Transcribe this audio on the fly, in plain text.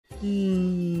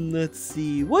Let's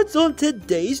see. What's on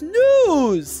today's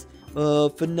news?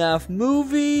 FNAF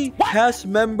movie, cast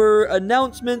member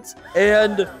announcements,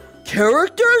 and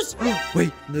characters?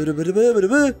 Wait.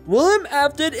 William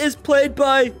Afton is played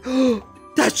by...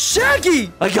 That's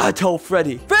Shaggy! I gotta tell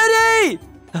Freddy. Freddy!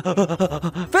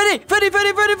 Freddy! What is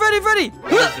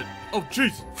it? Oh,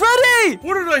 jeez. Freddy!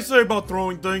 What did I say about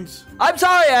throwing things? I'm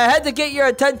sorry, I had to get your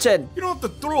attention. You don't have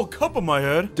to throw a cup at my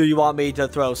head. Do you want me to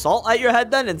throw salt at your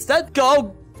head then instead?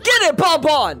 Go get it,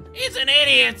 Pompon! He's an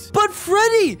idiot. But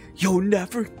Freddy, you'll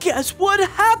never guess what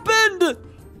happened.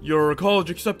 Your college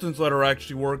acceptance letter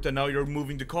actually worked, and now you're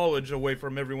moving to college away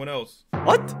from everyone else.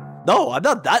 What? No, I'm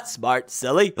not that smart,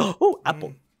 silly. Oh,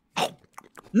 apple.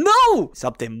 No!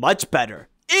 Something much better.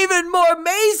 Even more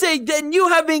amazing than you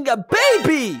having a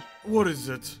baby. What is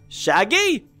it?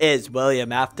 Shaggy is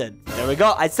William Afton. There we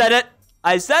go. I said it.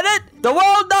 I said it. The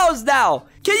world knows now.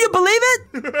 Can you believe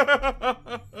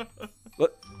it?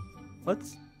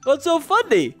 What's so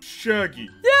funny? Shaggy.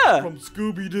 Yeah. From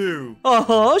Scooby-Doo.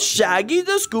 Shaggy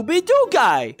the Scooby-Doo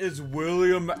guy. Is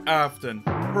William Afton.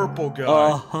 Purple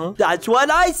guy. That's what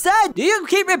I said. Do you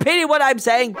keep repeating what I'm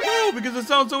saying? No, because it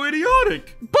sounds so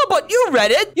idiotic. But you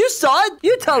read it. You saw it.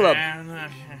 You tell him.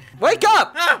 Wake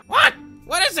up. What?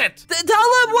 What is it? Tell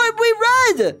him what we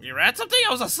read. You read something?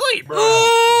 I was asleep.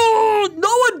 Oh,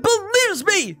 no one believes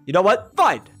me. You know what?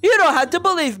 Fine. You don't have to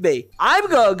believe me. I'm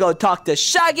gonna go talk to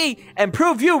Shaggy and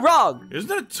prove you wrong.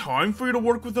 Isn't it time for you to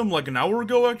work with him like an hour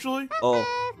ago, actually? Oh,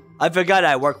 I forgot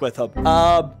I work with him. You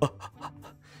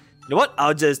know what?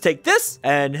 I'll just take this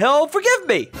and he'll forgive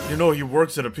me. You know, he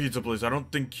works at a pizza place. I don't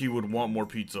think he would want more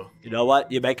pizza. You know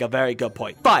what? You make a very good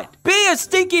point. Fine. Be a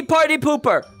stinky party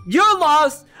pooper. You're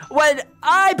lost when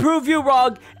I prove you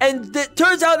wrong, and it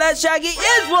turns out that Shaggy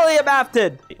is William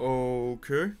Afton.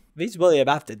 Okay. If he's William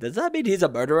Afton, does that mean he's a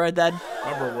murderer then?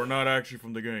 Remember, we're not actually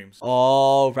from the games.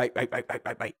 Oh, right.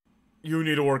 You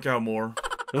need to work out more.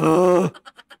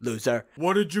 Loser.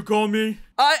 What did you call me?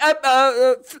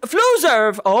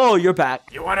 Floozer. Oh, you're back.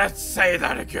 You want to say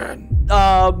that again?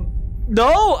 No,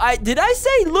 did I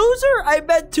say loser? I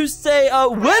meant to say,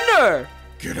 winner.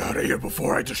 Get out of here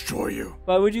before I destroy you.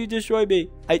 Why would you destroy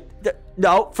me?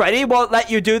 No, Freddy won't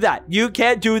let you do that. You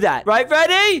can't do that. Right,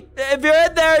 Freddy? If you're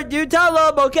in there, you tell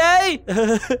him, okay?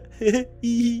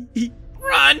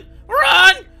 Run!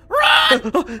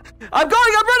 I'm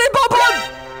running, Pop-Pop!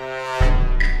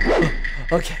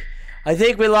 Okay, I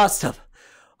think we lost him.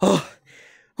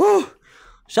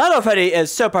 Shadow Freddy is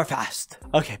super fast.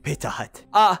 Okay, Pizza Hut.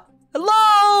 Hello?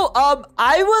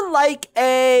 I would like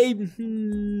a...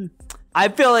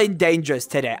 I'm feeling dangerous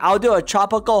today. I'll do a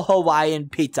tropical Hawaiian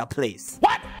pizza, please.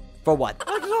 What? For what?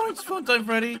 Like it's Funtime,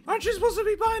 Freddy. Aren't you supposed to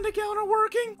be behind the counter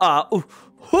working?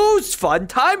 Who's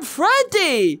Funtime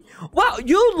Freddy? Wow,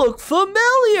 you look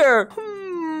familiar.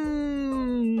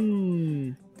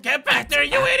 Get back there,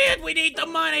 you idiot! We need the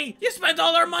money! You spent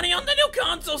all our money on the new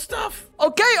console stuff!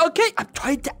 Okay. I'm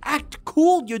trying to act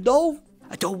cool, you know?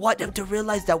 I don't want them to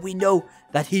realize that we know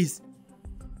that he's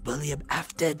William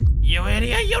Afton. You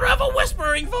idiot! You have a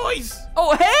whispering voice!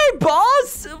 Oh, hey,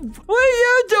 boss! What are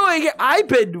you doing here? I've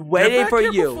been waiting for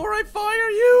you. Before I fire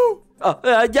you!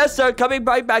 Yes, sir. Coming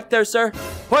right back there, sir.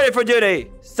 Ready for duty,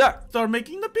 sir. Start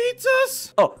making the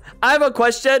pizzas! Oh, I have a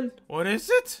question. What is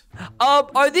it?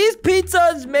 Are these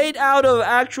pizzas made out of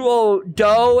actual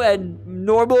dough and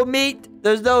normal meat?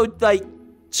 There's no, like,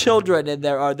 children in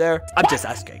there, are there? I'm just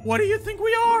asking. What do you think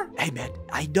we are? Hey, man,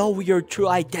 I know your true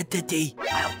identity.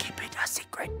 I'll keep it a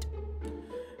secret.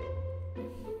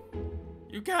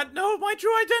 You can't know my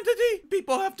true identity?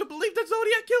 People have to believe the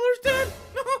Zodiac Killer's dead?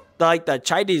 Like the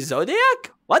Chinese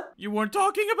Zodiac? What? You weren't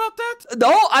talking about that?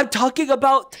 No, I'm talking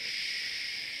about...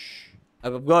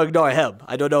 I'm going to ignore him.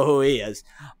 I don't know who he is.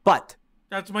 But...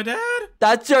 That's my dad?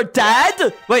 That's your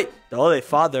dad? Wait, the only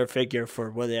father figure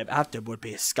for William Afton would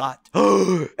be Scott.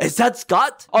 Is that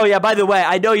Scott? Oh yeah, by the way,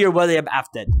 I know you're William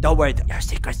Afton. Don't worry, your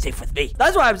secret's safe with me.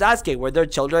 That's why I was asking, were there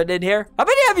children in here? How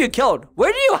many have you killed?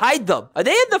 Where do you hide them? Are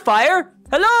they in the fire?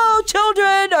 Hello,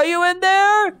 children, are you in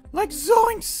there? Like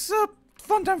Zoinks,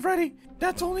 Funtime Freddy.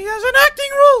 That's only as an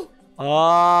acting role.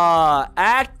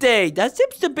 Acting. That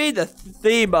seems to be the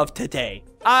theme of today.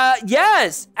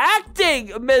 Yes, acting,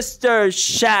 Mr.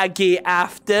 Shaggy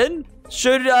Afton.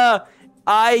 Should,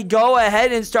 I go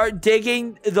ahead and start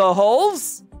digging the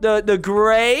holes? The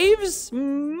graves? I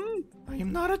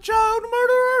am not a child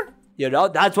murderer. You know,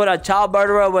 that's what a child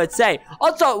murderer would say.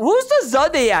 Also, who's the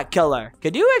Zodiac Killer?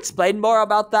 Can you explain more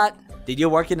about that? Did you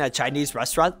work in a Chinese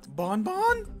restaurant? Bon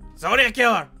Bon? Zodiac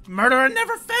Killer. Murderer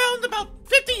never found about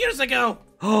 50 years ago.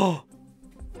 Oh,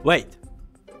 wait.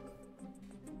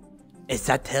 Is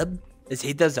that him? Is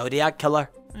he the Zodiac killer?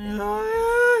 No.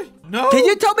 Can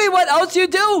you tell me what else you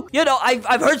do? You know,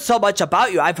 I've heard so much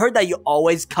about you. I've heard that you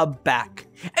always come back.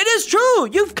 It is true.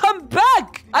 You've come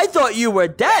back. I thought you were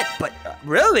dead, but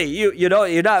really, you know,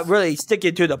 you're not really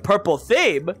sticking to the purple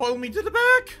theme. Follow me to the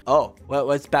back. Oh,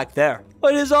 what's back there?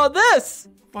 What is all this?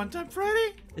 Funtime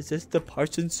Freddy. Is this the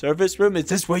Parsons service room? Is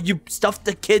this where you stuff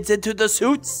the kids into the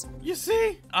suits? You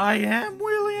see, I am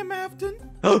William Afton.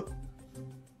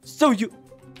 So you're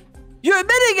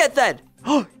admitting it then?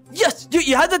 Oh, yes,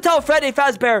 you had to tell Freddy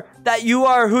Fazbear that you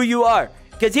are who you are,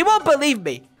 because he won't believe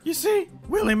me. You see,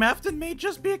 William Afton may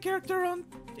just be a character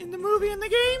in the movie and the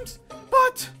games,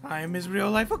 but I am his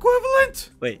real-life equivalent.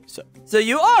 Wait, so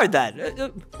you are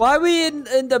then? Why are we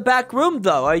in the back room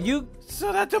though? Are you?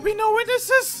 So that there'll be no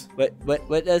witnesses. What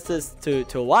witnesses to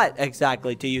what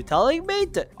exactly? To you telling me?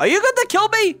 Are you going to kill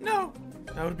me? No,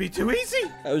 that would be too easy.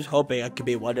 I was hoping I could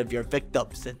be one of your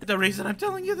victims. The reason I'm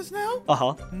telling you this now?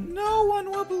 No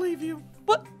one will believe you.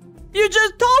 What? You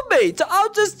just told me, so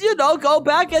I'll just, you know, go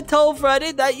back and tell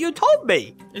Freddy that you told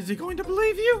me. Is he going to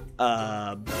believe you?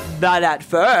 Not at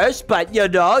first, but, you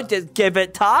know, just give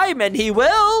it time and he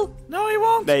will. No, he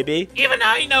won't. Maybe. Even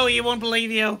I know he won't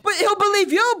believe you. But he'll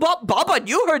believe you, Baba,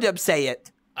 you heard him say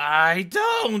it. I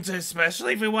don't,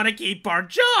 especially if we want to keep our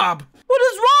job. What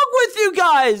is wrong with you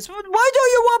guys? Why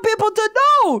don't you want people to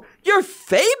know? You're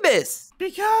famous.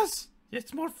 Because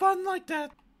it's more fun like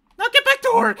that. Now get back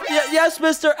to work. Yes,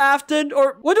 Mr. Afton,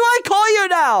 or what do I call you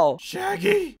now?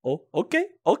 Shaggy. Oh, okay.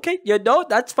 You know,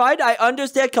 that's fine. I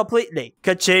understand completely.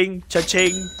 Ka-ching,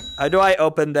 cha-ching. How do I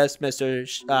open this, Mr.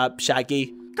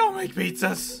 Shaggy? Go make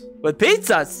pizzas. With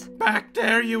pizzas? Back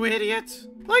there, you idiot.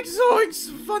 Like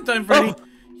Zoinks. Funtime Freddy.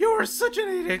 You are such an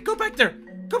idiot. Go back there.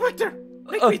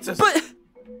 Make pizzas. But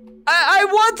I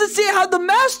want to see how the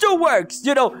master works.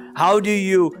 You know, how do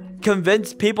you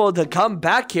convince people to come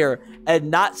back here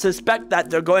and not suspect that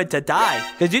they're going to die?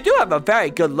 Because you do have a very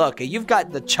good look and you've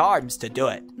got the charms to do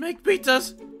it. Make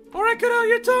pizzas, or I cut out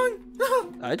your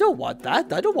tongue. I don't want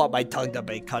that. I don't want my tongue to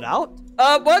be cut out.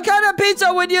 What kind of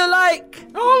pizza would you like?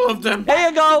 All of them. Here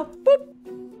you go.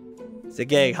 Boop. Is it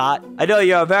getting hot? I know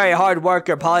you're a very hard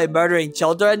worker, probably murdering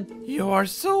children. You are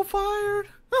so fired.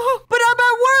 But I'm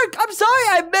at work. I'm sorry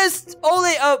I missed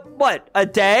only, a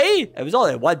day? It was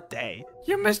only 1 day.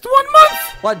 You missed 1 month.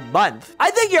 1 month? I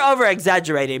think you're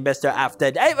over-exaggerating, Mr.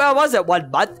 Afton. It wasn't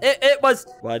 1 month. It was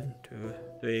 1, 2,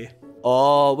 3.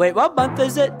 Oh, wait, what month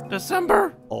is it?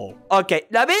 December. Oh, okay.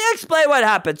 Let me explain what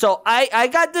happened. So I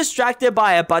got distracted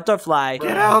by a butterfly.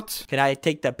 Get out. Can I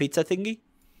take the pizza thingy?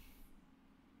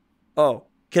 Oh.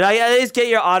 Can I at least get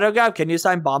your autograph? Can you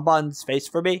sign Bonbon's face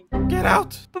for me? Get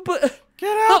out.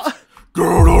 Get out.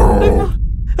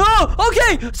 Oh,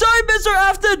 okay. Sorry, Mr.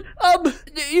 Afton.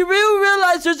 You really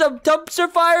realize there's a dumpster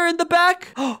fire in the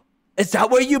back? Is that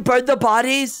where you burned the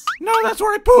bodies? No, that's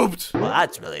where I pooped. Well,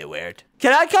 that's really weird.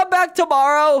 Can I come back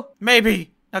tomorrow?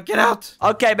 Maybe. Now get out.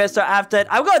 Okay, Mr. Afton.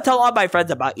 I'm going to tell all my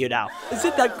friends about you now.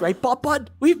 Isn't that great, Bonbon?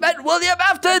 We've met William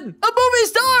Afton, a movie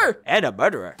star and a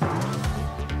murderer.